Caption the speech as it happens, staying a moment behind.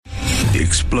The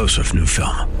explosive new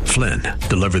film, Flynn,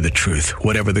 deliver the truth,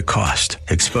 whatever the cost.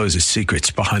 Exposes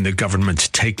secrets behind the government's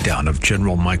takedown of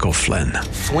General Michael Flynn.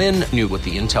 Flynn knew what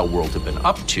the intel world had been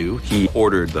up to. He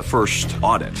ordered the first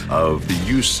audit of the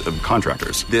use of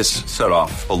contractors. This set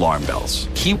off alarm bells.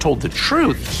 He told the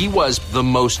truth. He was the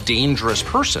most dangerous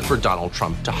person for Donald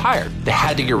Trump to hire. They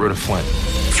had to get rid of Flynn.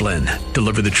 Flynn,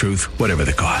 deliver the truth, whatever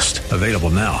the cost. Available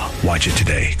now. Watch it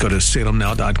today. Go to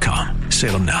salemnow.com.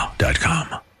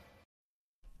 salemnow.com.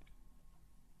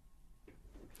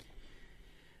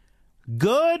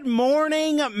 Good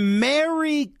morning,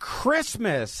 Merry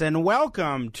Christmas, and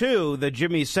welcome to the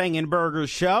Jimmy Sengenberger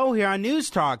Show here on News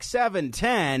Talk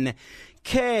 710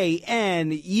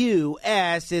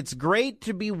 KNUS. It's great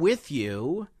to be with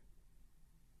you,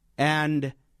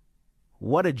 and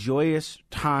what a joyous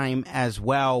time as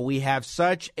well. We have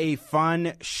such a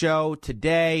fun show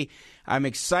today. I'm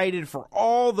excited for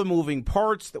all the moving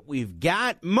parts that we've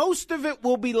got. Most of it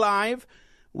will be live.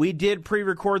 We did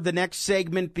pre-record the next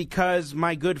segment because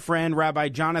my good friend, Rabbi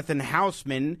Jonathan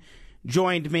Hausman,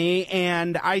 joined me,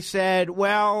 and I said,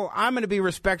 well, I'm going to be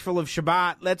respectful of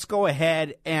Shabbat. Let's go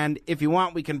ahead, and if you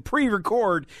want, we can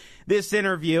pre-record this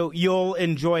interview. You'll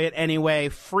enjoy it anyway.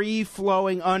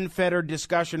 Free-flowing, unfettered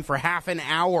discussion for half an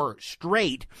hour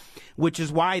straight, which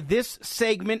is why this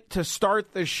segment to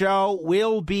start the show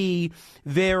will be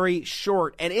very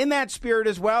short. And in that spirit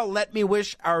as well, let me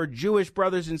wish our Jewish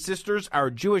brothers and sisters,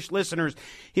 our Jewish listeners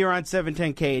here on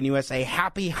 710 KNUS a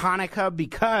happy Hanukkah,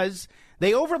 because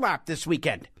they overlap this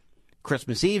weekend.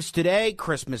 Christmas Eve's today,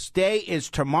 Christmas Day is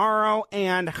tomorrow,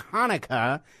 and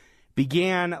Hanukkah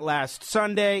began last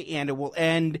Sunday, and it will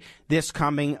end this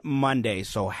coming Monday.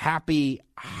 So happy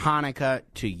Hanukkah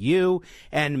to you,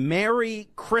 and Merry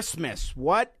Christmas.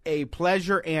 What a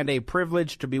pleasure and a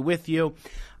privilege to be with you.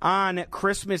 On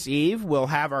Christmas Eve, we'll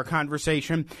have our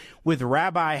conversation with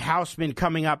Rabbi Hausman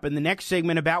coming up in the next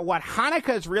segment about what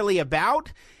Hanukkah is really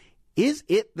about. Is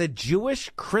it the Jewish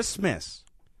Christmas?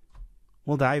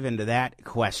 We'll dive into that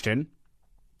question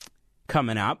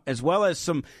coming up, as well as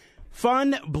some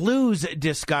fun blues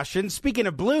discussion. Speaking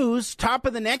of blues, top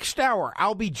of the next hour,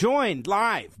 I'll be joined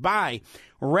live by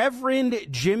Reverend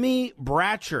Jimmy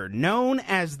Bratcher, known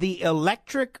as the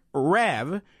Electric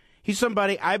Rev. He's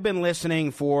somebody I've been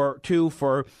listening to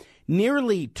for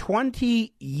nearly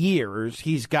 20 years.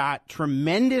 He's got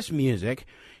tremendous music.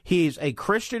 He's a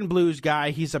Christian blues guy.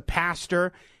 He's a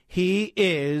pastor. He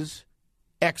is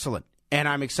excellent. And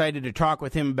I'm excited to talk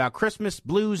with him about Christmas,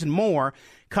 blues, and more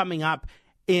coming up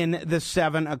in the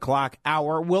 7 o'clock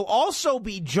hour. We'll also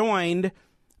be joined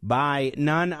by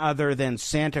none other than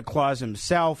Santa Claus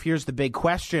himself. Here's the big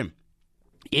question.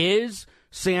 Is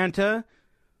Santa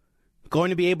going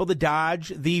to be able to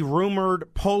dodge the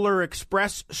rumored Polar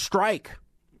Express strike?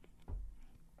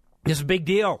 This is a big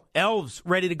deal. Elves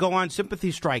ready to go on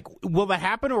sympathy strike. Will that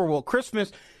happen, or will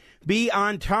Christmas be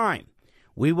on time?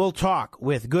 We will talk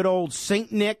with good old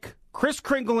St. Nick, Chris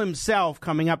Kringle himself,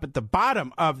 coming up at the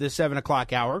bottom of the 7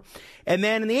 o'clock hour. And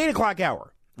then in the 8 o'clock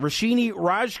hour, Rashini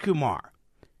Rajkumar,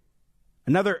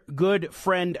 another good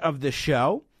friend of the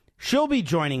show. She'll be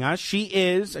joining us. She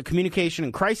is a communication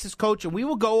and crisis coach, and we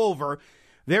will go over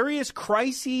various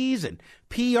crises and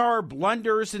PR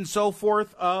blunders and so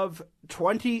forth of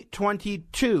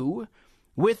 2022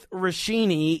 with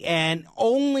Rashini, and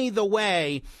only the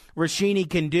way Rashini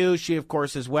can do. She, of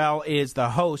course, as well is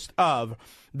the host of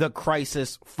the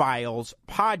Crisis Files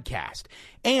podcast.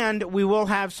 And we will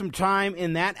have some time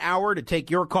in that hour to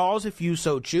take your calls if you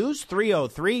so choose.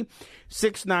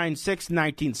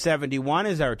 303-696-1971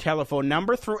 is our telephone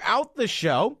number. Throughout the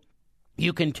show,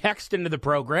 you can text into the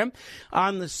program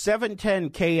on the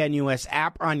 710 KNUS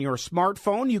app on your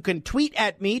smartphone. You can tweet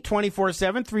at me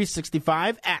 24/7,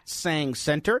 365 at Sang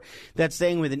Center. That's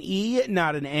Sang with an E,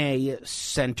 not an A,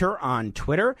 Center on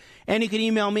Twitter. And you can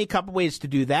email me a couple ways to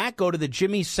do that. Go to the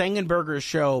Jimmy Sengenberger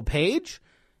Show page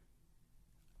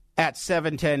at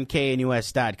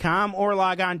 710knus.com, or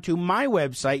log on to my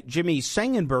website,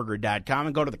 jimmysengenberger.com,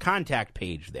 and go to the contact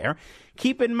page there.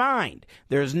 Keep in mind,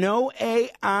 there's no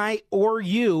A, I, or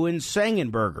U in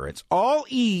Sengenberger. It's all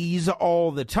E's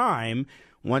all the time.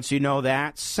 Once you know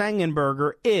that,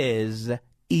 Sengenberger is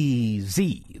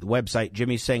easy. The website,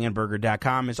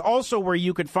 jimmysengenberger.com, is also where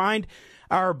you could find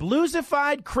our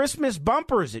bluesified Christmas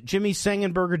bumpers at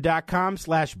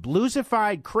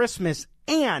jimmysengenberger.com/bluesified Christmas,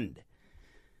 and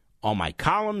all my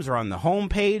columns are on the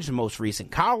homepage, the most recent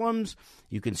columns.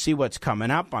 You can see what's coming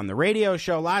up on the radio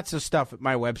show. Lots of stuff at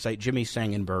my website,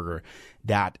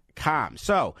 jimmysengenberger.com.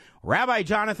 So, Rabbi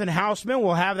Jonathan Hausman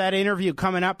will have that interview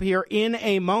coming up here in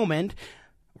a moment.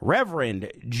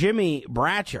 Reverend Jimmy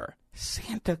Bratcher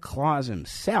Santa Claus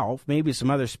himself, maybe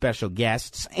some other special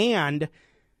guests, and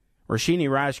Roshini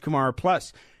Rajkumar.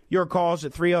 Plus, your calls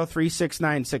at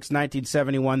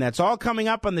 303-696-1971. That's all coming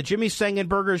up on the Jimmy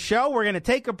Sengenberger Show. We're going to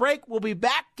take a break. We'll be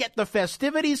back, get the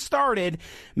festivities started.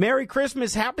 Merry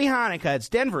Christmas, Happy Hanukkah. It's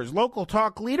Denver's local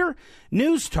talk leader,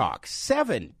 News Talk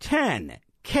 710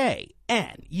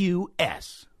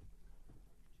 KNUS.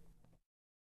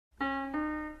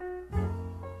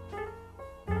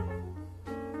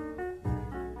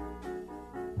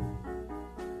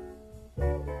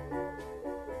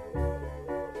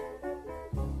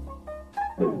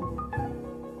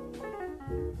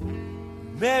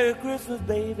 Merry Christmas,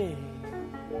 baby.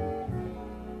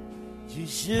 You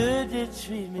sure did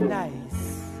treat me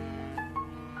nice.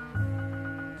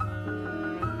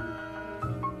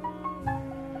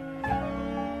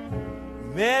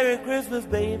 Merry Christmas,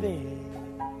 baby.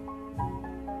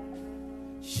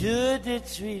 Sure did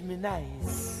treat me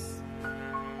nice.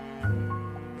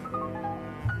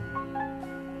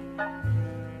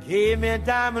 Gave me a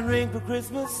diamond ring for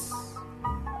Christmas.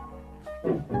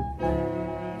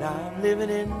 Now I'm living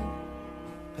in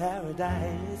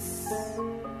paradise.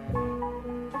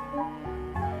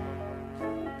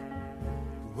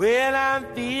 Well, I'm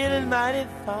feeling mighty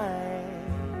fine.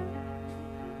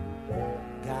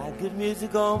 Got good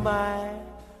music on my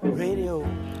radio.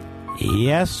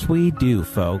 Yes, we do,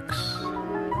 folks.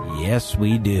 Yes,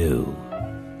 we do.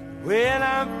 Well,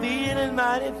 I'm feeling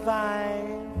mighty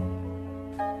fine.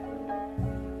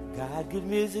 Got good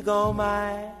music on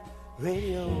my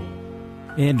radio.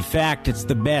 In fact, it's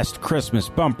the best Christmas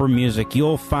bumper music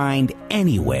you'll find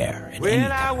anywhere. Well,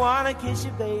 I want to kiss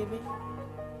you, baby,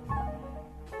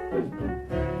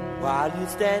 while you're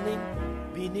standing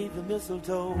beneath the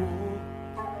mistletoe.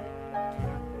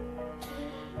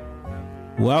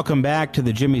 Welcome back to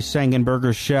the Jimmy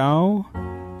Sengenberger Show.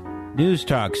 News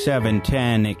Talk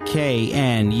 710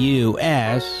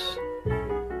 KNUS.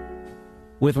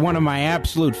 With one of my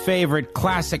absolute favorite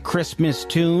classic Christmas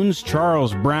tunes,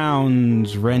 Charles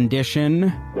Brown's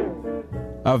rendition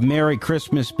of Merry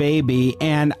Christmas Baby.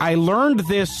 And I learned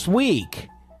this week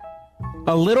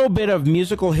a little bit of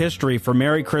musical history for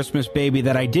Merry Christmas Baby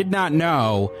that I did not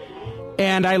know.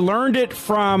 And I learned it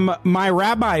from my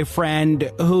rabbi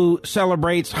friend who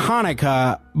celebrates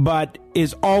Hanukkah, but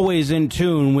is always in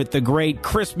tune with the great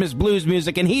Christmas blues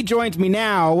music. And he joins me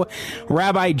now,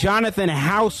 Rabbi Jonathan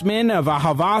Hausman of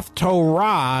Ahavath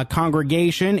Torah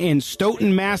congregation in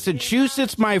Stoughton,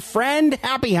 Massachusetts. My friend,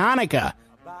 happy Hanukkah.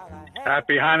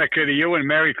 Happy Hanukkah to you and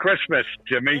Merry Christmas,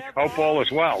 Jimmy. Hope all is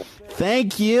well.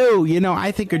 Thank you. You know,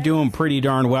 I think you're doing pretty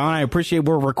darn well, and I appreciate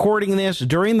we're recording this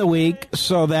during the week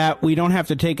so that we don't have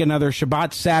to take another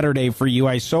Shabbat Saturday for you.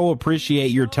 I so appreciate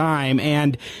your time.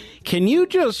 And can you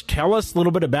just tell us a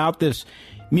little bit about this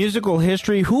musical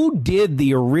history? Who did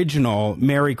the original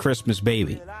Merry Christmas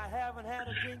Baby?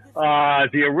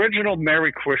 The original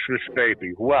Merry Christmas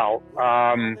Baby. Well,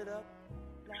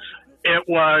 it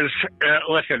was,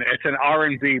 listen, it's an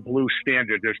R&B blues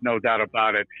standard. There's no doubt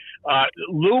about it.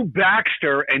 Lou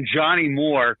Baxter and Johnny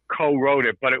Moore co-wrote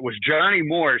it, but it was Johnny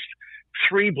Moore's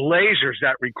Three Blazers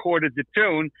that recorded the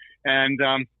tune. And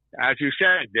as you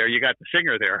said, there you got the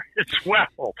singer there as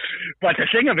well. But the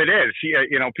thing of it is,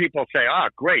 you know, people say, oh,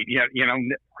 great, you know,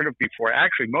 heard it before.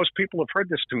 Actually, most people have heard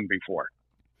this tune before.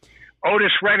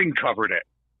 Otis Redding covered it,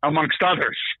 amongst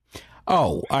others.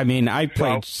 Oh, I mean, I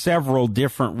played several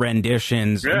different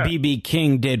renditions. Yeah. B.B.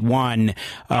 King did one.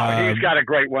 He's got a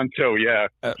great one, too, yeah.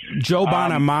 Joe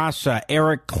Bonamassa,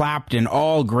 Eric Clapton,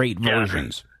 all great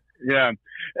versions. Yeah.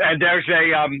 And there's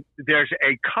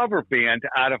a cover band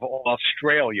out of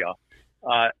Australia.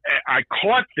 I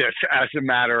caught this, as a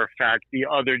matter of fact, the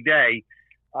other day.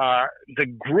 The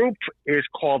group is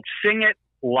called Sing It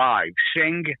Live.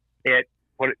 Sing It,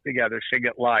 put it together, Sing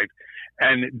It Live.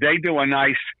 And they do a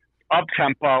nice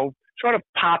up-tempo, sort of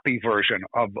poppy version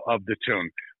of the tune.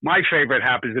 My favorite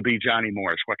happens to be Johnny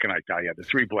Moore's. What can I tell you? The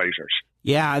Three Blazers.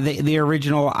 Yeah, the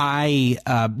original, I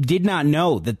did not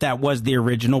know that was the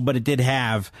original, but it did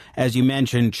have, as you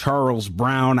mentioned, Charles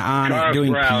Brown on it,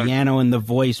 doing piano and the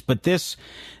voice. But this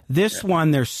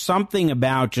one, there's something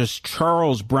about just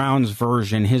Charles Brown's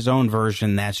version, his own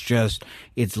version, that's just,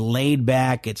 it's laid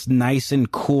back, it's nice and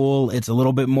cool, it's a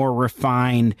little bit more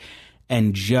refined,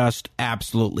 and just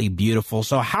absolutely beautiful.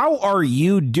 So how are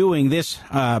you doing this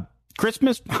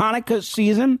Christmas, Hanukkah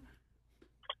season?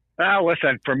 Well,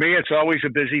 listen, for me, it's always a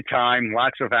busy time,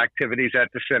 lots of activities at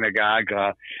the synagogue.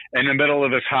 In the middle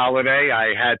of this holiday,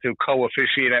 I had to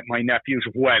co-officiate at my nephew's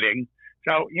wedding.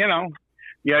 So, you know,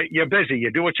 you're busy.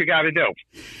 You do what you got to do.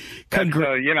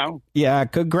 Yeah,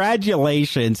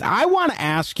 congratulations. I want to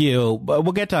ask you,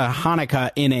 we'll get to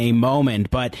Hanukkah in a moment,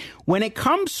 but when it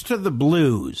comes to the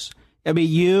blues, I mean,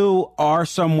 you are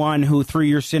someone who, through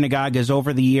your synagogue, has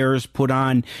over the years put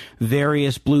on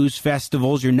various blues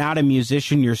festivals. You're not a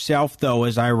musician yourself, though,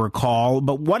 as I recall.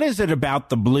 But what is it about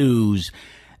the blues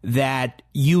that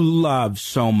you love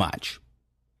so much?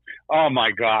 Oh, my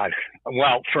God.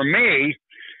 Well, for me,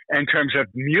 in terms of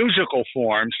musical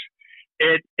forms,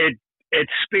 it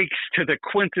speaks to the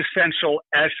quintessential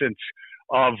essence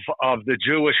of the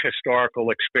Jewish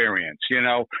historical experience. You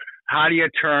know, how do you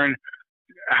turn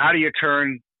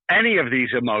any of these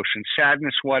emotions,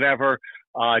 sadness, whatever,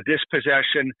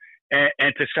 dispossession,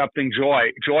 into something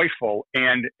joyful?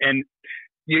 And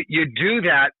you do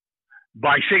that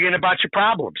by singing about your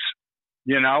problems.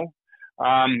 You know,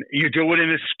 you do it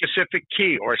in a specific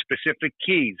key or specific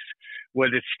keys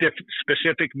with a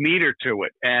specific meter to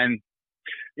it. And,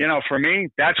 you know, for me,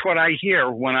 that's what I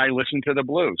hear when I listen to the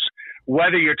blues.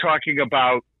 Whether you're talking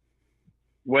about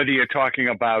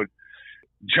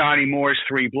Johnny Moore's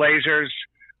Three Blazers,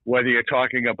 whether you're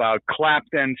talking about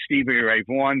Clapton, Stevie Ray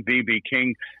Vaughan, B.B.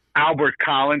 King, Albert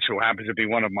Collins, who happens to be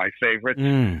one of my favorites,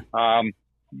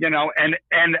 you know,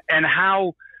 and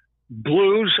how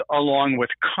blues, along with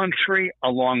country,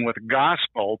 along with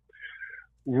gospel,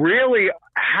 really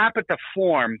happen to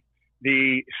form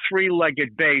the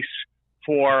three-legged base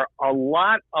for a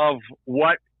lot of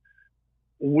what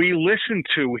we listen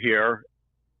to here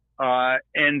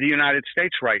in the United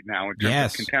States right now, in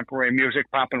terms of contemporary music,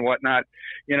 pop and whatnot.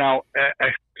 You know,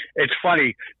 it's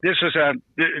funny. This is a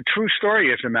true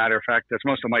story, as a matter of fact, as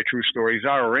most of my true stories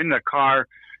are. We're in the car.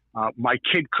 My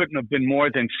kid couldn't have been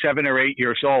more than 7 or 8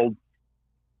 years old.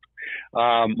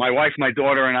 My wife, my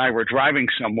daughter, and I were driving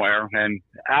somewhere, and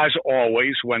as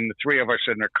always, when the three of us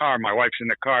are in the car, my wife's in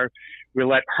the car, we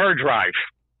let her drive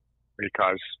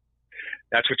because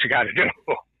that's what you got to do.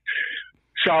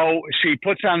 So she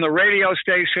puts on the radio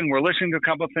station. We're listening to a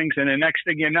couple of things, and the next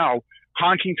thing you know,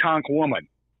 Honky Tonk Woman,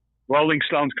 Rolling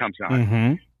Stones comes on.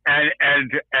 Mm-hmm.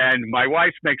 And my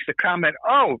wife makes the comment,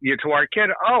 to our kid,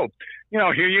 you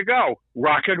know, here you go,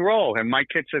 rock and roll. And my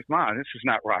kid says, "Mom, this is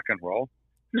not rock and roll.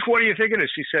 What do you think it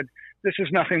is?" She said, "This is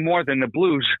nothing more than the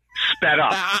blues sped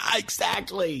up."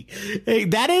 Exactly. Hey,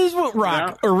 that is what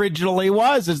rock originally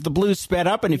was, is the blues sped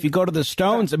up. And if you go to the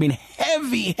Stones, I mean,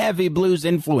 heavy blues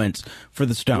influence for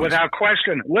the Stones. Without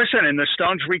question. Listen, and the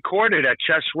Stones recorded at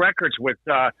Chess Records with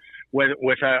a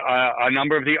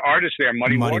number of the artists there,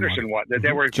 Muddy Waters and what.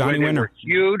 They were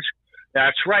huge.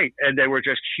 That's right. And they were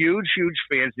just huge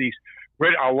fans.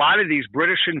 A lot of these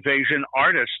British invasion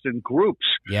artists and groups,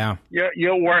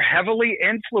 were heavily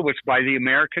influenced by the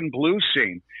American blues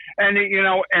scene, and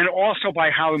and also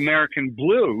by how American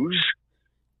blues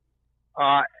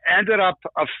ended up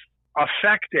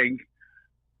affecting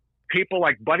people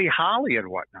like Buddy Holly and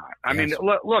whatnot. I mean,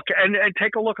 look and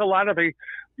take a look. A lot of the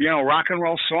rock and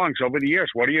roll songs over the years.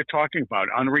 What are you talking about?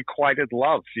 Unrequited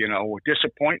love,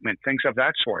 disappointment, things of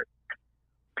that sort.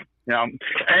 The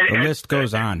list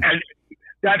goes on. And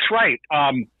that's right.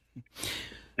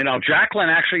 Jacqueline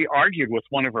actually argued with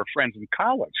one of her friends in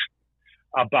college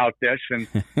about this, and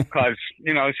because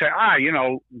say,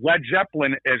 Led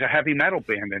Zeppelin is a heavy metal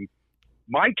band, and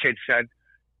my kid said,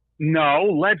 no,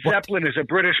 Led Zeppelin is a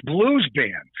British blues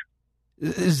band.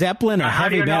 Zeppelin, a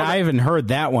heavy band? I haven't heard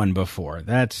that one before.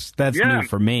 That's new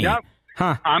for me. Yep.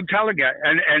 Huh. I'm telling you,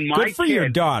 and my good for kid, your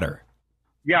daughter.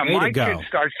 Yeah, my kid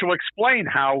starts to explain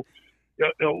how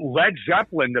Led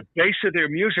Zeppelin, the base of their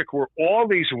music were all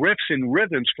these riffs and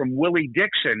rhythms from Willie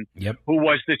Dixon, who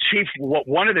was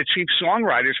one of the chief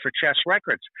songwriters for Chess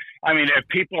Records. I mean, if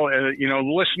people,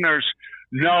 listeners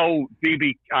know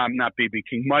not B.B.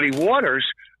 King, Muddy Waters,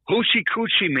 Hoochie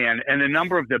Coochie Man, and a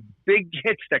number of the big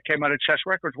hits that came out of Chess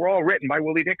Records were all written by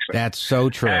Willie Dixon. That's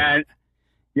so true. And,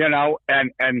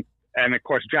 and of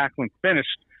course, Jacqueline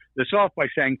finished this off by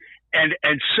saying,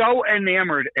 and so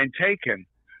enamored and taken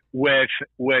with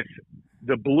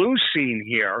the blues scene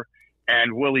here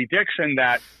and Willie Dixon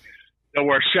that there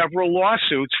were several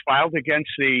lawsuits filed against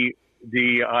the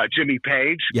Jimmy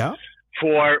Page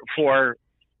for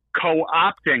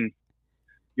co-opting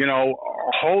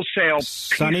wholesale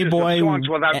Sonny Boy.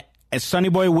 Sonny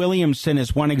Boy Williamson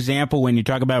is one example. When you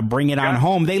talk about Bring It On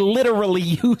Home, they literally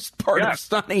used part of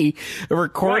Sonny, a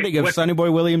recording of Sonny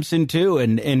Boy Williamson too,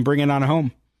 and Bring It On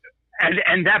Home.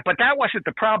 But that wasn't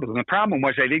the problem. The problem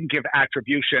was they didn't give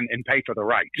attribution and pay for the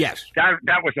rights. Yes, that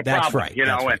was the problem. Right.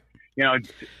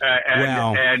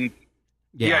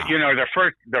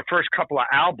 The first couple of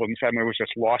albums, I mean, it was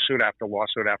just lawsuit after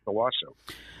lawsuit after lawsuit.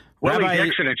 Willie Rabbi,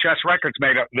 Dixon and Chess Records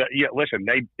made a. Listen,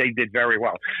 they did very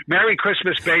well. "Merry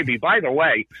Christmas, Baby." By the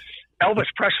way, Elvis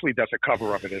Presley does a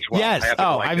cover of it as well. Yes.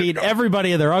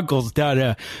 Everybody and their uncle's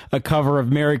done a cover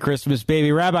of "Merry Christmas,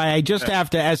 Baby." Rabbi, I just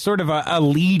have to, as sort of a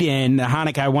lead-in to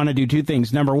Hanukkah, I want to do two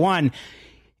things. Number one,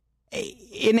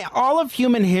 in all of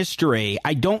human history,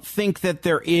 I don't think that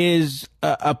there is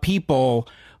a people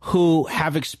who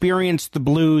have experienced the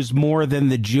blues more than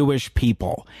the Jewish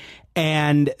people.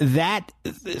 And that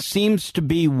seems to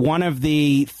be one of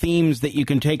the themes that you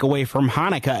can take away from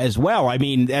Hanukkah as well. I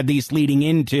mean, at least leading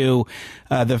into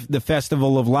the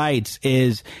Festival of Lights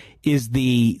is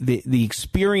the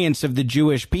experience of the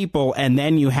Jewish people, and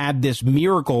then you had this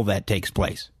miracle that takes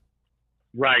place.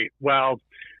 Right. Well,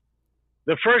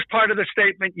 the first part of the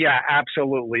statement, yeah,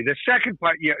 absolutely. The second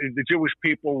part, the Jewish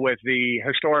people with the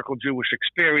historical Jewish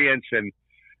experience and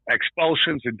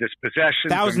expulsions and dispossessions.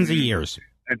 Thousands of years.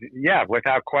 Yeah,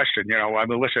 without question.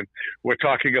 Listen, we're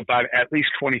talking about at least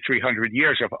 2,300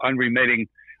 years of unremitting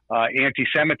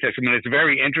anti-Semitism. And it's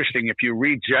very interesting if you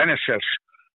read Genesis,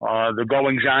 the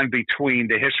goings-on the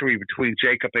history between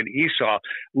Jacob and Esau.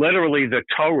 Literally, the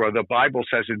Torah, the Bible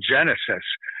says in Genesis,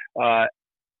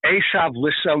 Esav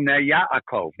lisonei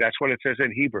Yaakov. That's what it says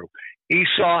in Hebrew.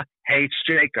 Esau hates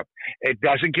Jacob. It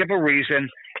doesn't give a reason.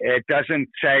 It doesn't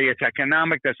say it's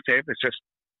economic. Doesn't say it. It's just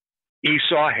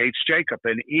Esau hates Jacob,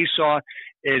 and Esau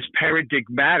is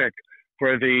paradigmatic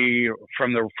for the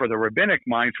rabbinic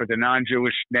mind for the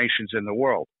non-Jewish nations in the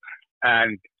world.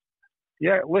 And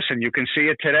yeah, listen, you can see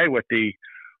it today with the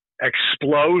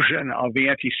explosion of the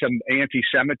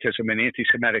anti-Semitism and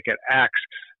anti-Semitic acts,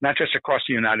 not just across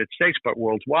the United States, but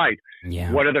worldwide.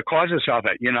 Yeah. What are the causes of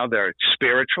it? They're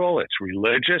spiritual, it's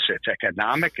religious, it's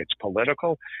economic, it's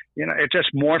political. It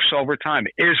just morphs over time.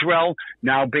 Israel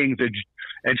now being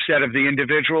instead of the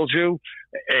individual Jew,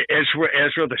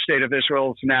 Israel, the state of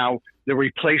Israel is now the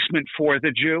replacement for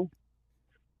the Jew.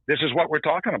 This is what we're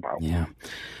talking about. Yeah.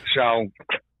 So,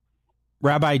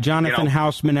 Rabbi Jonathan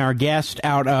Hausman, our guest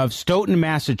out of Stoughton,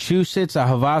 Massachusetts, a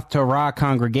Havath Torah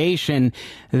congregation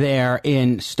there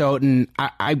in Stoughton.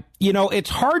 It's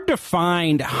hard to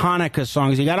find Hanukkah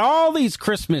songs. You got all these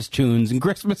Christmas tunes, and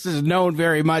Christmas is known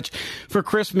very much for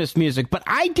Christmas music. But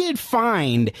I did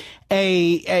find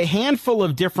a handful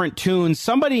of different tunes.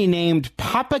 Somebody named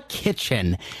Papa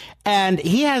Kitchen, and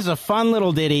he has a fun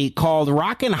little ditty called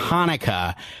Rockin'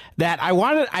 Hanukkah that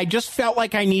I just felt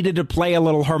like I needed to play a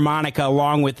little harmonica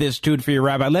along with this tune for you,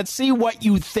 Rabbi. Let's see what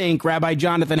you think, Rabbi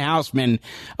Jonathan Hausman,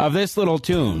 of this little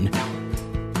tune.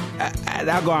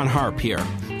 I'll go on harp here.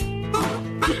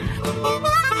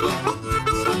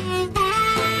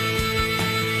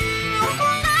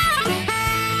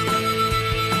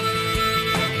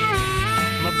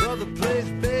 My brother plays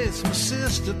bass, my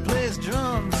sister plays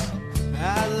drums.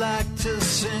 I like to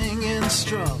sing and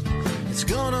strum. It's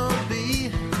gonna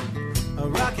be a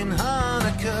rockin'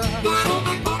 Hanukkah.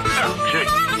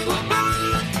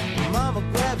 Mama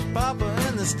grabs Papa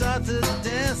and they start to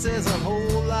dance. There's a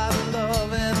whole lot of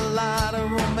love and a lot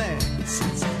of romance.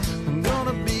 It's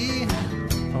gonna be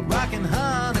a rockin'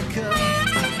 Hanukkah.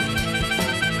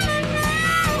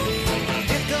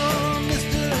 Here come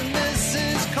Mr. and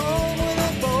Mrs. Cole with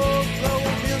a bow,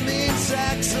 blowing real mean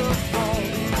saxophone.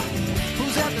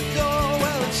 Who's at the door?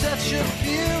 Well, it's Seth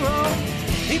Shapiro.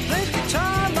 He plays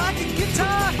guitar like a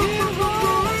guitar hero.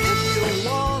 If you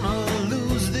wanna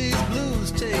lose these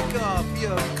blues, take off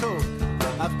your coat.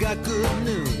 I've got good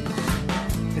news.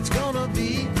 It's gonna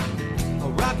be a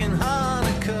rockin'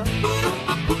 Hanukkah.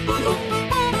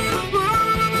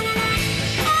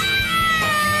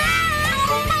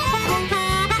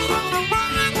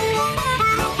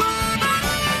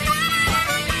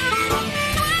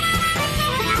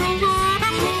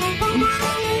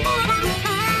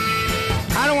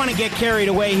 To get carried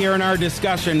away here in our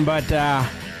discussion, but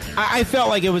I felt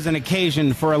like it was an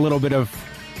occasion for a little bit of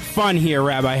fun here,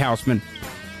 Rabbi Hausman.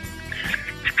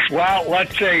 Well,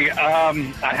 let's see. I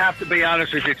have to be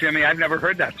honest with you, Jimmy. I've never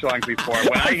heard that song before.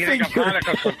 When I hear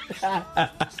Hanukkah,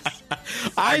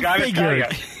 I gotta tell you,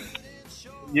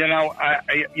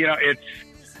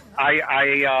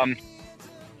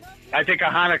 I think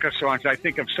of Hanukkah songs. I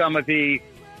think of some of the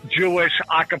Jewish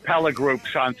a cappella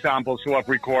groups, ensembles who have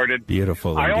recorded.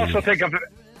 Beautiful. I also think of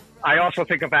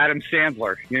Adam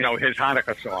Sandler, his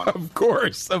Hanukkah song. Of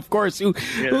course.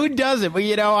 Who doesn't? But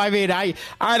I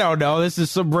don't know. This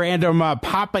is some random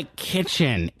Papa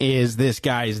Kitchen is this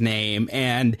guy's name,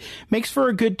 and makes for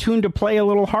a good tune to play a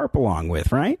little harp along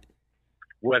with, right?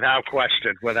 Without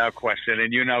question.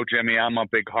 And Jimmy, I'm a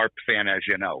big harp fan, as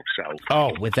you know. So.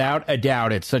 Oh, without a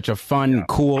doubt. It's such a fun,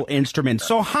 cool instrument.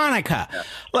 So Hanukkah. Yeah.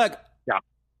 Look,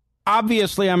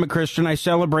 obviously I'm a Christian. I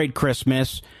celebrate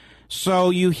Christmas. So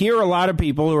you hear a lot of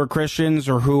people who are Christians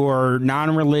or who are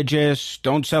non-religious,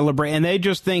 don't celebrate, and they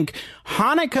just think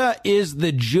Hanukkah is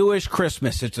the Jewish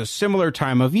Christmas. It's a similar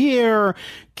time of year.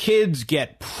 Kids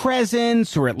get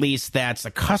presents, or at least that's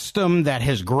a custom that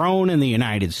has grown in the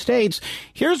United States.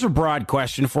 Here's a broad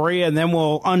question for you, and then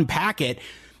we'll unpack it.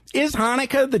 Is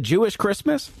Hanukkah the Jewish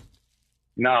Christmas?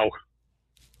 No.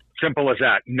 Simple as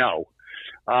that. No.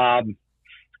 And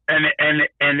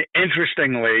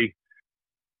interestingly,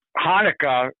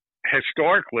 Hanukkah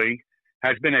historically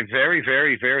has been a very,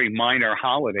 very, very minor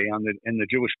holiday in the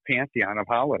Jewish pantheon of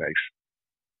holidays.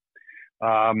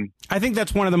 I think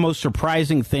that's one of the most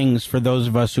surprising things for those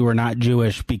of us who are not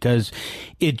Jewish, because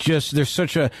there's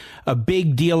such a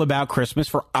big deal about Christmas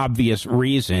for obvious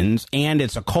reasons, and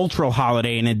it's a cultural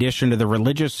holiday in addition to the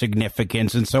religious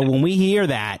significance. And so when we hear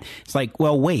that, it's like,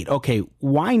 well, wait, okay,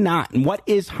 why not? And what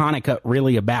is Hanukkah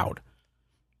really about?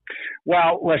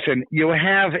 Well, listen,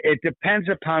 it depends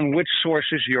upon which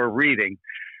sources you're reading.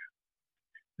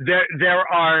 There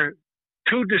are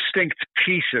two distinct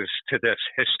pieces to this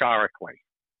historically.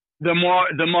 The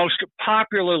most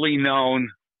popularly known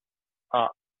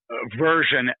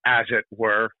version, as it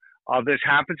were, of this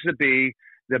happens to be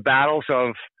the battles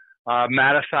of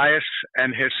Mattathias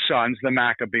and his sons, the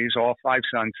Maccabees, all 5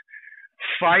 sons,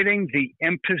 fighting the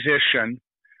imposition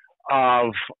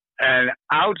of an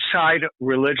outside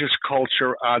religious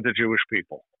culture of the Jewish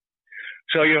people.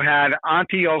 So you had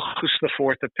Antiochus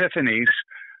IV Epiphanes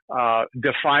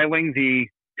defiling the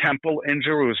temple in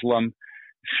Jerusalem,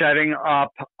 setting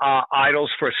up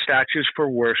idols for statues for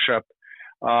worship,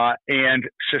 and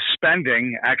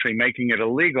suspending, actually making it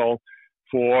illegal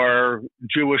for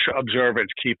Jewish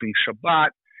observance, keeping Shabbat,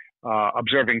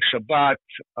 observing Shabbat,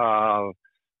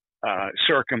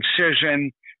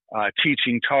 circumcision,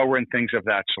 teaching Torah and things of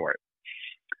that sort.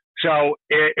 So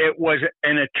it was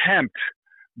an attempt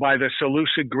by the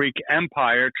Seleucid Greek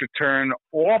Empire to turn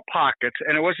all pockets,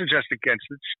 and it wasn't just against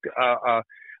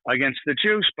the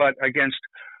Jews, but against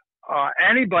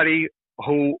anybody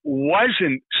who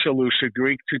wasn't Seleucid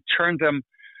Greek, to turn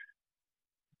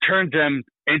them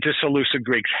into Seleucid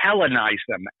Greeks, Hellenize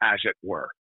them, as it were.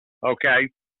 Okay.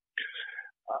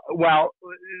 Well,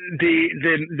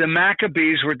 the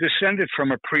Maccabees were descended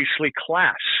from a priestly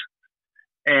class,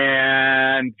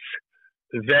 and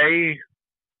they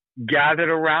gathered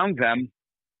around them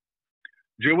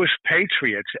Jewish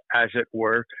patriots, as it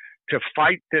were, to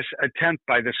fight this attempt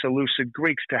by the Seleucid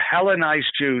Greeks to Hellenize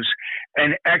Jews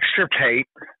and extirpate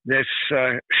this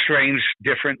strange,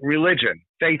 different religion,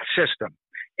 faith system,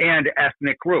 and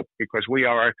ethnic group, because we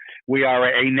are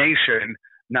a nation,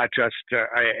 not just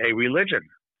a religion.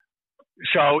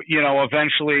 So,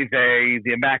 eventually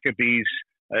the Maccabees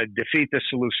defeat the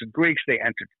Seleucid Greeks. They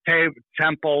enter the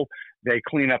temple. They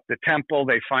clean up the temple.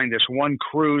 They find this one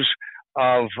cruse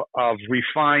of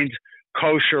refined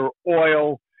kosher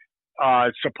oil,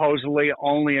 supposedly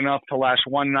only enough to last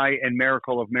one night, and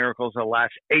miracle of miracles, to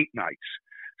last 8 nights.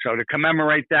 So to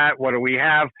commemorate that, what do we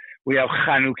have? We have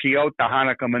Chanukiot, the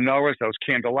Hanukkah menorahs, those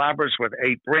candelabras with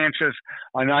 8 branches,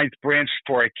 a 9th branch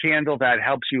for a candle that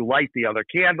helps you light the other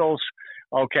candles.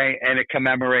 Okay, and it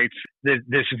commemorates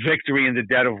this victory in the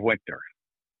dead of winter.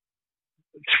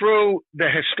 Through the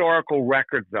historical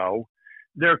record, though,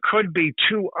 there could be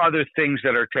 2 other things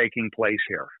that are taking place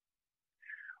here.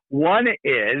 One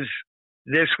is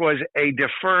this was a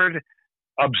deferred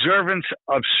observance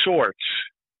of sorts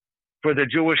for the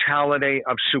Jewish holiday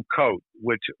of Sukkot,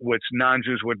 which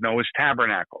non-Jews would know as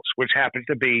Tabernacles, which happens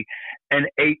to be an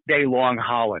 8-day-long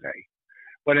holiday.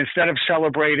 But instead of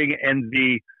celebrating in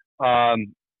the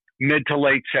mid to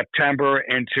late September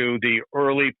into the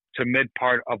early to mid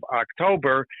part of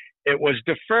October, it was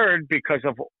deferred because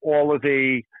of all of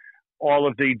the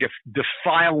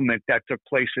defilement that took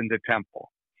place in the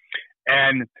temple.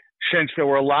 And since there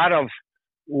were a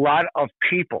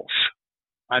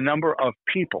number of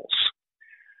peoples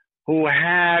who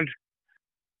had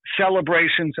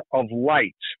celebrations of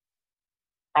light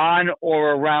on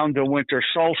or around the winter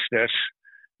solstice,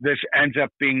 this ends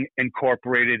up being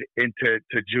incorporated into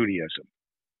Judaism.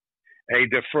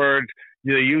 The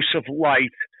use of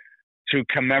light to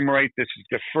commemorate this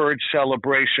deferred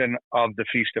celebration of the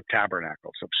Feast of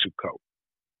Tabernacles, of Sukkot.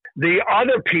 The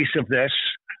other piece of this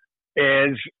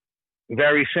is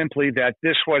very simply that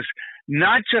this was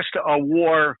not just a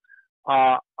war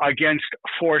against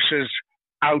forces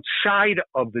outside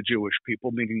of the Jewish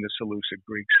people, meaning the Seleucid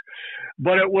Greeks,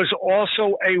 but it was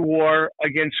also a war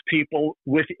against people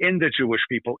within the Jewish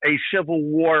people, a civil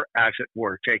war, as it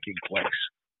were, taking place.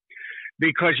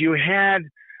 Because you had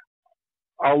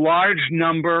a large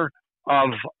number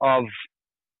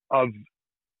of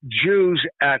Jews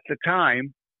at the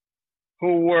time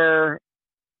who were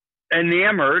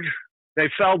enamored. They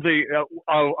felt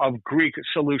of Greek,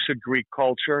 Seleucid Greek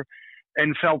culture,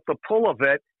 and felt the pull of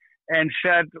it, and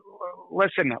said,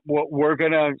 "Listen, we're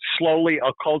going to slowly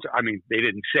acculturate." I mean, they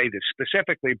didn't say this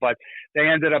specifically, but they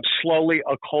ended up slowly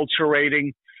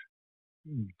acculturating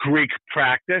Greek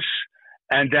practice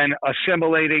and then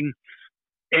assimilating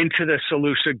into the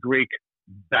Seleucid Greek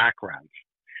background.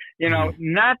 You know,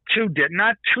 not too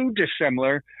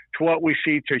dissimilar to what we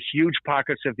see to huge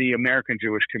pockets of the American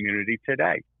Jewish community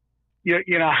today.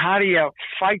 You know, how do you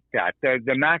fight that?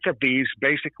 The Maccabees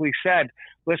basically said,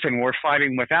 listen, we're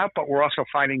fighting without, but we're also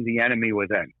fighting the enemy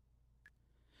within.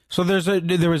 So there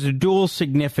was a dual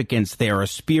significance there, a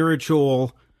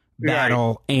spiritual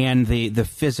battle and the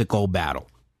physical battle.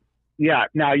 Yeah.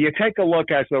 Now, you take a look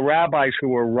at the rabbis who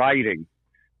were writing,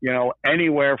 you know,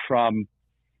 anywhere from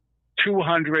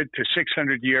 200 to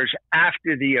 600 years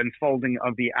after the unfolding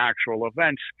of the actual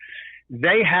events,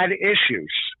 they had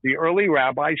issues. The early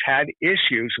rabbis had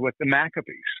issues with the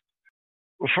Maccabees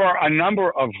for a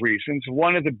number of reasons.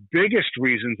 One of the biggest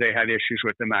reasons they had issues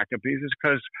with the Maccabees is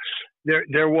because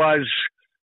there was,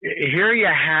 here you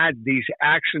had these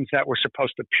actions that were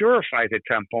supposed to purify the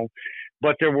temple,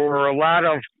 but there were a lot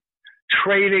of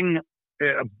trading,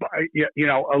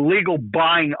 illegal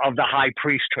buying of the high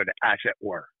priesthood, as it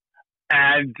were.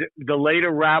 And the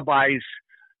later rabbis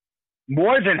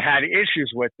more than had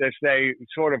issues with this. They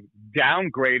sort of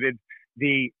downgraded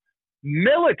the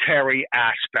military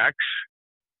aspects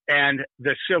and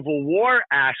the Civil War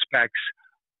aspects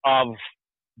of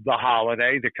the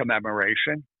holiday, the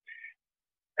commemoration,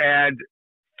 and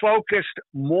focused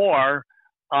more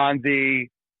on the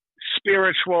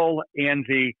spiritual and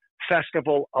the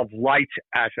festival of lights,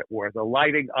 as it were, the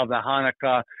lighting of the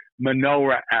Hanukkah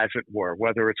menorah, as it were,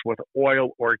 whether it's with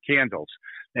oil or candles.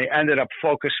 They ended up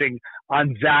focusing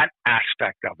on that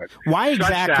aspect of it. Why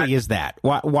exactly is that?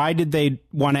 Why did they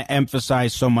want to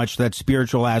emphasize so much that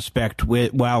spiritual aspect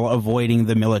while avoiding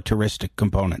the militaristic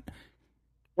component?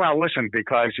 Well, listen,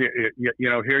 because, you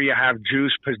know, here you have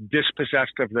Jews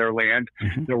dispossessed of their land.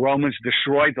 Mm-hmm. The Romans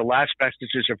destroyed the last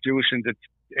vestiges of Jewish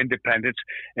independence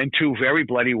in two very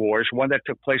bloody wars, one that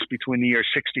took place between the years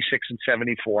 66 and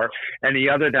 74, and the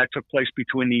other that took place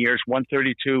between the years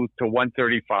 132 to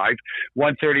 135.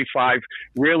 135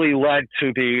 really led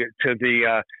to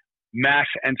the mass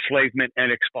enslavement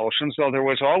and expulsions, though there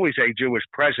was always a Jewish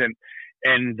presence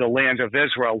in the land of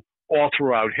Israel all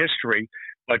throughout history.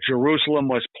 But Jerusalem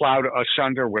was plowed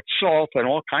asunder with salt and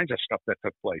all kinds of stuff that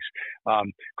took place.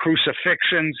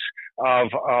 Crucifixions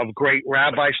of great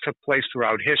rabbis took place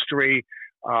throughout history.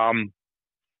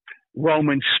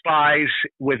 Roman spies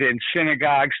within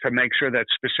synagogues to make sure that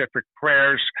specific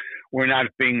prayers were not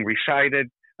being recited.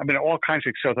 I mean, all kinds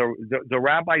of. So the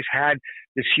rabbis had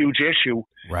this huge issue.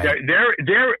 Right.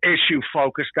 Their issue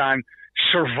focused on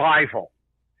survival.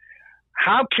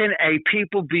 How can a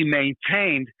people be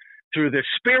maintained through the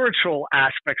spiritual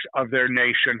aspects of their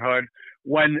nationhood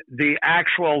when the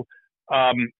actual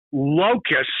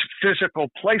locus, physical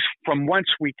place from whence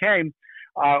we came,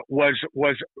 was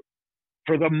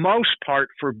for the most part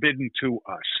forbidden to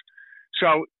us.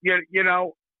 So, you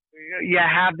know, you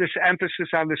have this emphasis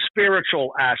on the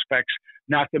spiritual aspects,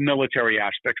 not the military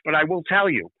aspects. But I will tell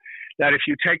you that if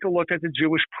you take a look at the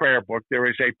Jewish prayer book, there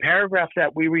is a paragraph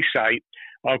that we recite,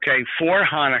 for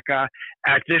Hanukkah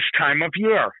at this time of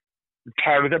year,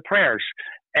 part of the prayers.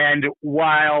 And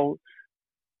while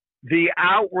the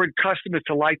outward custom is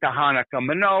to light the Hanukkah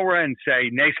menorah and say,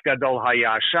 Nes Gadol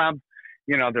Haya Sham,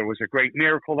 you know, there was a great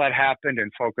miracle that happened,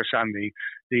 and focus on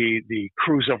the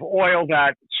cruise of oil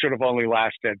that should have only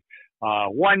lasted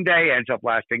one day, ends up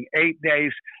lasting 8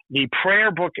 days. The prayer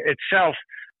book itself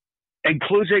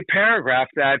includes a paragraph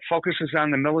that focuses on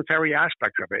the military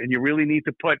aspect of it. And you really need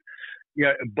to put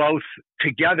both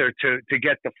together to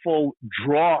get the full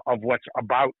draw of what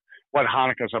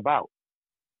Hanukkah's about.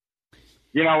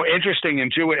 You know, interesting in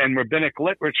Jewish and rabbinic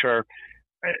literature,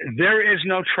 there is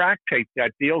no tractate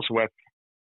that deals with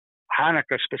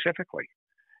Hanukkah specifically.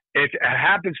 It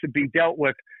happens to be dealt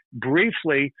with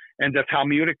briefly in the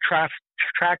Talmudic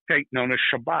tractate known as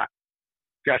Shabbat.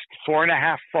 Just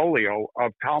 4.5 folio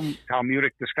of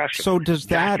Talmudic discussion. So does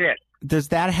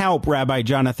that help Rabbi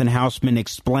Jonathan Hausman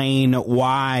explain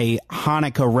why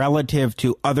Hanukkah relative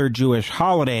to other Jewish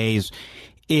holidays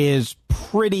is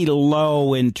pretty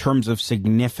low in terms of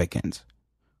significance?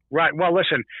 Right. Well,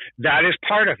 listen, that is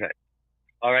part of it.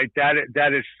 All right. That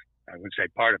is, I would say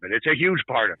part of it. It's a huge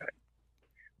part of it.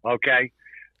 Okay.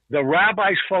 The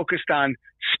rabbis focused on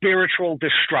spiritual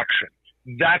destruction.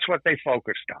 That's what they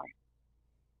focused on.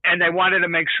 and they wanted to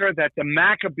make sure that the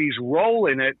Maccabees' role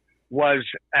in it was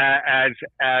as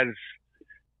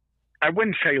I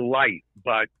wouldn't say light,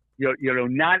 but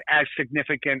not as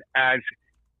significant as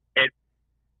it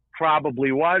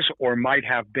probably was or might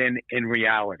have been in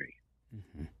reality.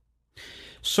 Mm-hmm.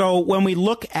 So when we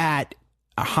look at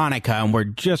Hanukkah, and we're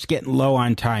just getting low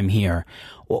on time here,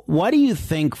 what do you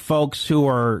think folks who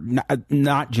are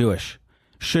not Jewish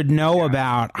should know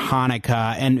about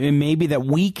Hanukkah, and maybe that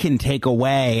we can take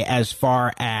away as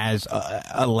far as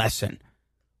a lesson?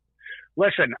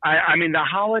 Listen, I mean, the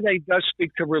holiday does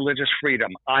speak to religious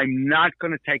freedom. I'm not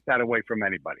going to take that away from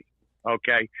anybody,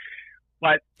 okay?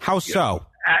 But how so?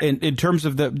 In terms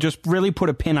of just really put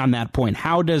a pin on that point,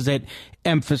 how does it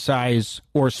emphasize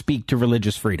or speak to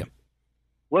religious freedom?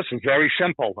 Listen, very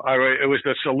simple. It was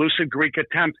the Seleucid Greek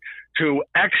attempt to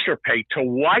extirpate, to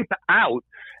wipe out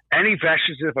any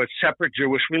vestiges of a separate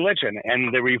Jewish religion.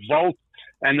 And the revolt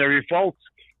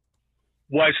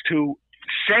was to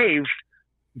save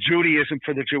Judaism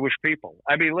for the Jewish people.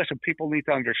 I mean, listen, people need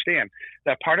to understand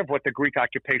that part of what the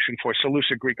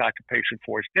Seleucid Greek occupation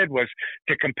force did was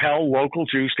to compel local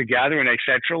Jews to gather in a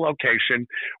central location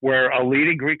where a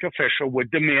leading Greek official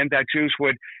would demand that Jews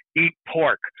would eat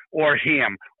pork or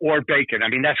ham or bacon. I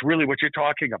mean, that's really what you're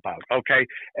talking about, okay?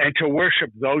 And to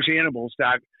worship those animals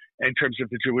that, in terms of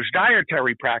the Jewish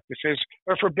dietary practices,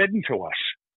 are forbidden to us.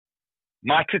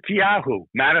 Mattatyahu,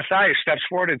 Mattathias, steps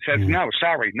forward and says, no,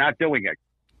 sorry, not doing it.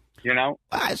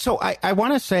 So I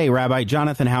want to say, Rabbi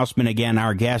Jonathan Hausman, again,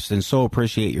 our guest, and so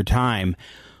appreciate your time.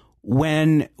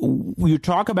 When you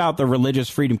talk about the religious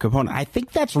freedom component, I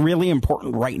think that's really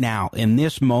important right now in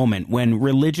this moment when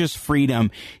religious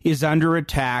freedom is under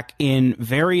attack in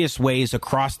various ways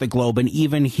across the globe and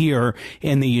even here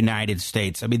in the United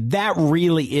States. I mean, that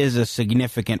really is a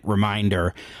significant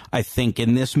reminder, I think,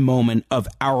 in this moment of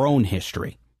our own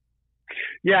history.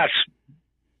 Yes.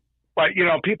 But,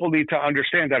 people need to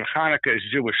understand that Hanukkah is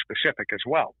Jewish specific as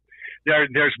well.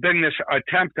 There's been this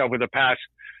attempt over the past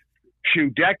few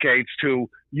decades to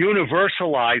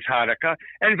universalize Hanukkah,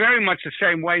 and very much the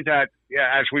same way that,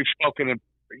 as we've spoken,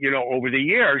 over the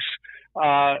years,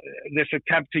 this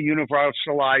attempt to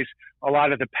universalize a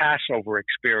lot of the Passover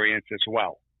experience as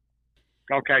well.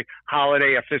 Okay,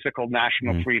 holiday of physical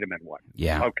national freedom and what?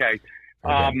 Yeah. Okay.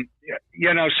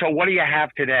 So what do you have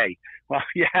today? Well,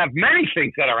 you have many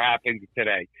things that are happening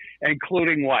today,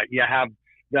 including what? You have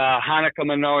the Hanukkah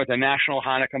menorah, the national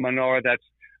Hanukkah menorah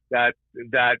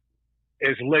that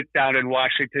is lit down in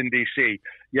Washington, D.C.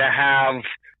 You have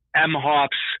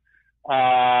Emhoff's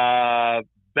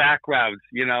background,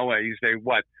 he's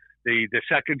the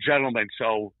second gentleman.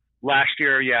 So last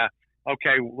year,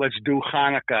 okay, let's do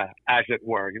Hanukkah, as it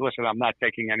were. Listen, I'm not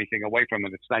taking anything away from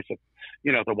it. It's nice that,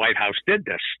 the White House did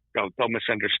this. Don't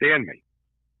misunderstand me.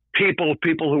 People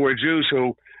who are Jews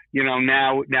who,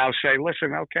 now say,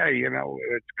 listen, okay,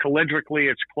 it's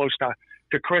calendrically, it's close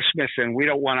to Christmas, and we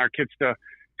don't want our kids to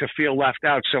feel left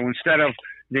out. So instead of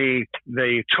the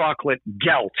chocolate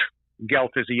gelt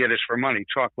is a Yiddish for money,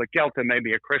 chocolate gelt, and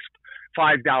maybe a crisp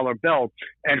 $5 bill,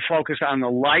 and focus on the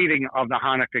lighting of the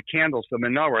Hanukkah candles, the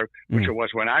menorah, which it was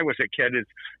when I was a kid. It's,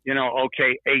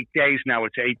 8 days. Now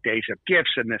it's 8 days of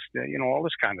gifts and this, all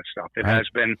this kind of stuff. It has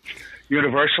been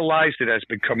universalized. It has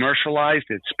been commercialized.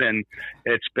 It's been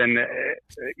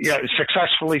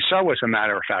successfully so, as a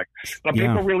matter of fact. But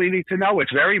people really need to know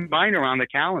it's very minor on the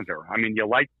calendar. I mean, you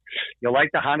like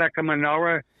the Hanukkah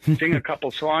menorah, sing a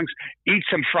couple songs, eat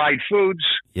some fried foods,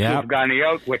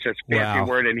 sufganiot, which is a fancy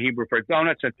word in Hebrew for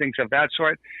donuts and things of that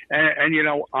sort, and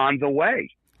on the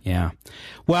way. Yeah.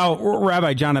 Well,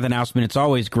 Rabbi Jonathan Hausman, it's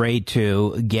always great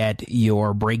to get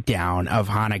your breakdown of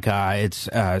Hanukkah,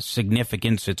 its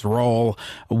significance, its role,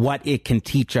 what it can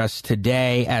teach us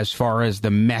today as far as the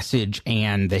message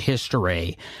and the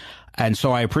history. And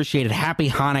so I appreciate it. Happy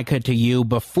Hanukkah to you.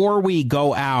 Before we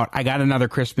go out, I got another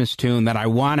Christmas tune that I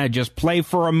want to just play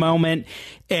for a moment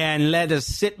and let us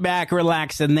sit back,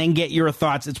 relax, and then get your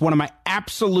thoughts. It's one of my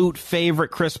absolute favorite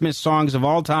Christmas songs of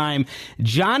all time.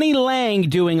 Johnny Lang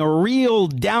doing a real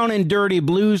down and dirty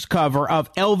blues cover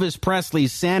of Elvis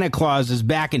Presley's Santa Claus is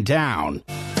Back in Town.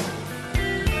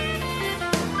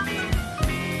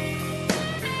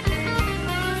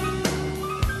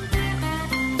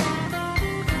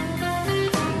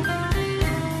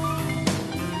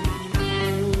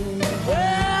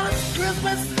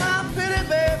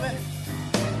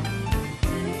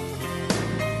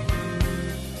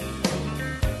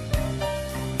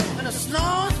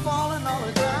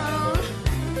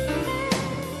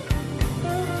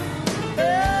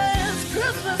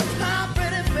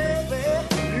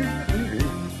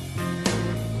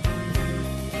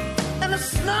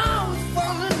 Snow's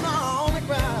falling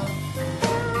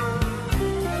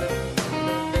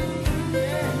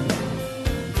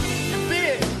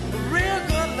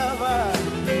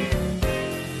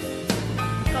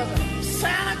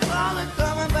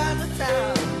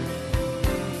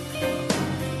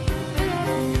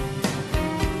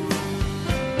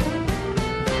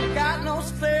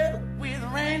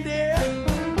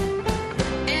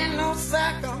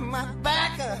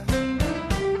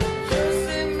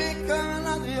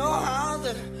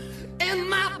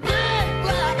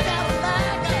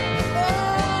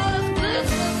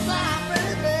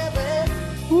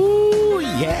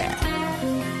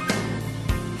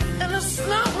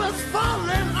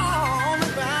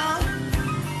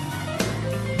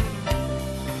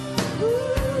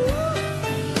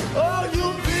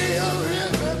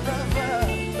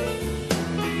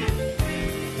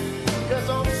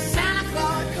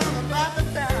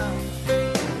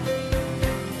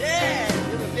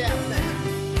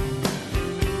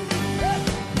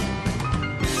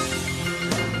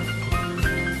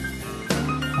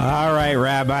right,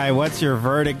 Rabbi, what's your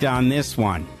verdict on this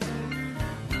one?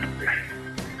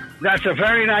 That's a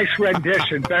very nice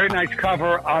rendition, very nice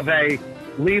cover of a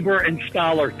Lieber and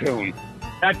Stoller tune.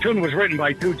 That tune was written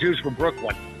by two Jews from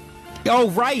Brooklyn. Oh,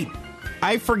 right.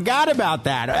 I forgot about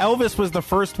that. Elvis was the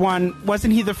first one.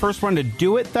 Wasn't he the first one to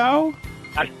do it, though?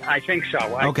 I think so.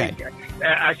 Okay.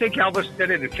 I think Elvis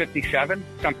did it in 57,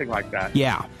 something like that.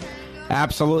 Yeah,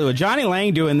 absolutely. Well, Johnny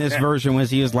Lang doing this version was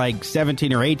he was like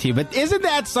 17 or 18. But isn't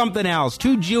that something else?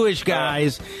 Two Jewish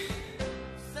guys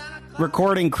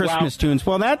recording Christmas tunes.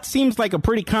 Well, that seems like a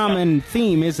pretty common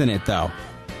theme, isn't it, though?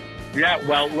 Yeah,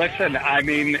 well, listen, I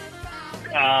mean,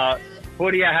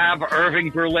 who do you have?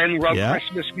 Irving Berlin wrote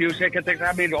Christmas music and things.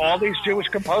 I mean, all these Jewish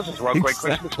composers wrote great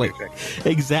Christmas music.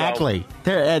 Exactly.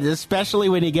 So, especially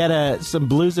when you get some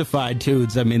bluesified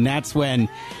tunes. I mean, that's when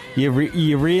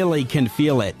you really can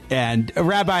feel it. And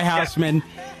Rabbi Hausman,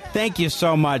 thank you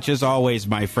so much, as always,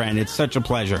 my friend. It's such a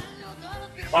pleasure.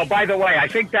 Oh, by the way, I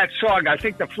think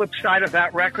the flip side of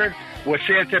that record was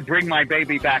Santa Bring My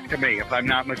Baby Back to Me, if I'm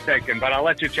not mistaken. But I'll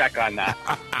let you check on that.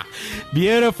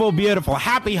 Beautiful, beautiful.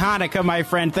 Happy Hanukkah, my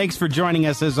friend. Thanks for joining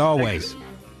us, as always.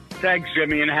 Thanks,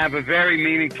 Jimmy, and have a very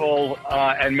meaningful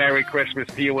and Merry Christmas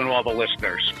to you and all the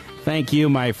listeners. Thank you,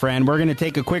 my friend. We're going to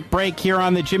take a quick break here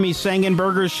on the Jimmy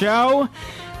Sengenberger Show.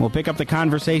 We'll pick up the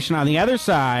conversation on the other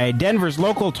side. Denver's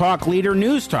local talk leader,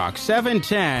 News Talk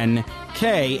 710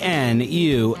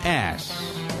 KNUS.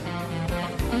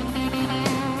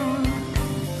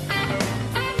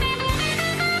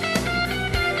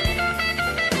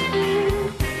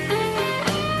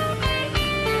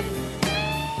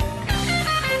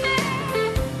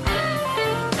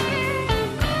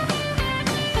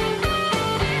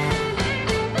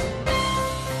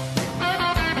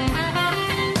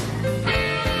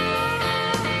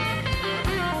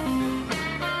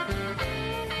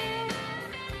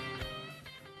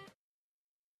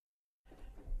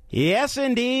 Yes,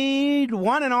 indeed.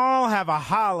 One and all have a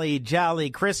holly jolly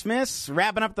Christmas.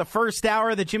 Wrapping up the first hour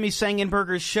of the Jimmy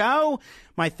Sengenberger Show.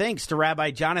 My thanks to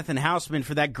Rabbi Jonathan Hausman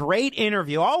for that great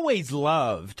interview. Always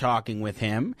love talking with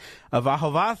him of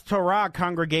Ahavath Torah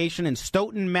congregation in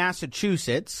Stoughton,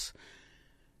 Massachusetts.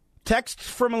 Text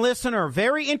from a listener.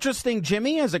 Very interesting,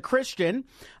 Jimmy. As a Christian,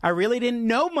 I really didn't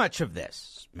know much of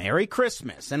this. Merry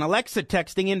Christmas. And Alexa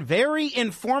texting in, very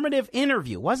informative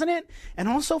interview, wasn't it? And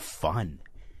also fun.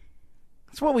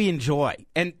 That's what we enjoy.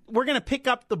 And we're going to pick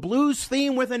up the blues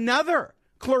theme with another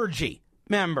clergy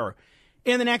member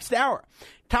in the next hour.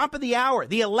 Top of the hour,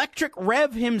 the Electric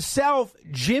Rev himself,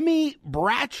 Jimmy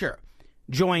Bratcher,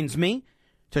 joins me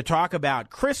to talk about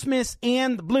Christmas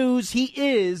and the blues. He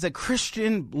is a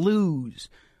Christian blues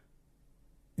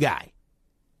guy.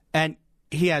 And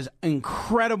he has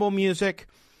incredible music,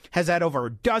 has had over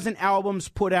a dozen albums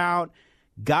put out.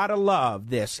 Gotta love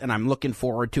this, and I'm looking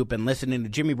forward to it. Been listening to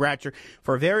Jimmy Bratcher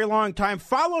for a very long time,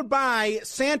 followed by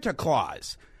Santa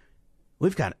Claus.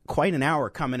 We've got quite an hour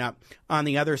coming up on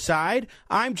the other side.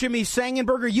 I'm Jimmy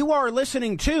Sengenberger. You are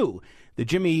listening to the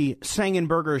Jimmy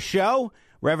Sengenberger Show.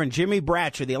 Reverend Jimmy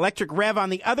Bratcher, the Electric Rev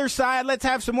on the other side. Let's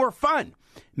have some more fun.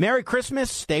 Merry Christmas.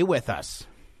 Stay with us.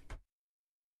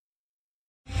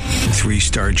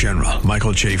 3-star General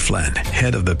Michael J. Flynn,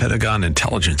 head of the Pentagon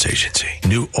Intelligence Agency,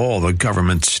 knew all the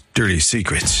government's dirty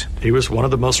secrets. He was one of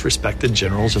the most respected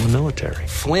generals in the military.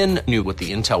 Flynn knew what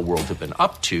the intel world had been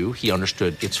up to. He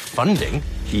understood its funding.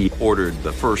 He ordered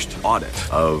the first audit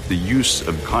of the use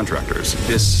of contractors.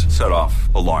 This set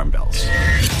off alarm bells.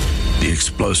 The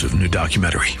explosive new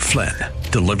documentary, Flynn,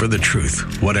 Deliver the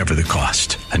Truth, Whatever the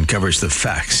Cost, uncovers the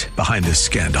facts behind this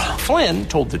scandal. Flynn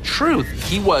told the truth.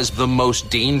 He was the most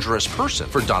dangerous person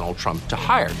for Donald Trump to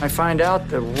hire. I find out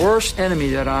the worst enemy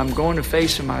that I'm going to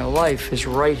face in my life is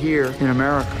right here in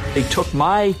America. They took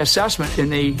my assessment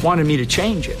and they wanted me to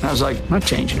change it. And I was like, I'm not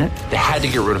changing it. They had to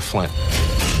get rid of Flynn.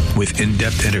 With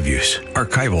in-depth interviews,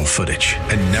 archival footage,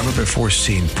 and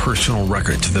never-before-seen personal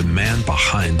records of the man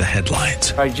behind the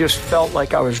headlines. I just felt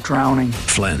like I was drowning.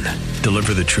 Flynn,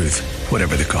 Deliver the Truth,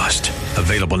 Whatever the Cost.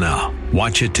 Available now.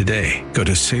 Watch it today. Go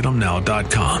to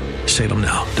salemnow.com.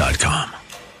 salemnow.com.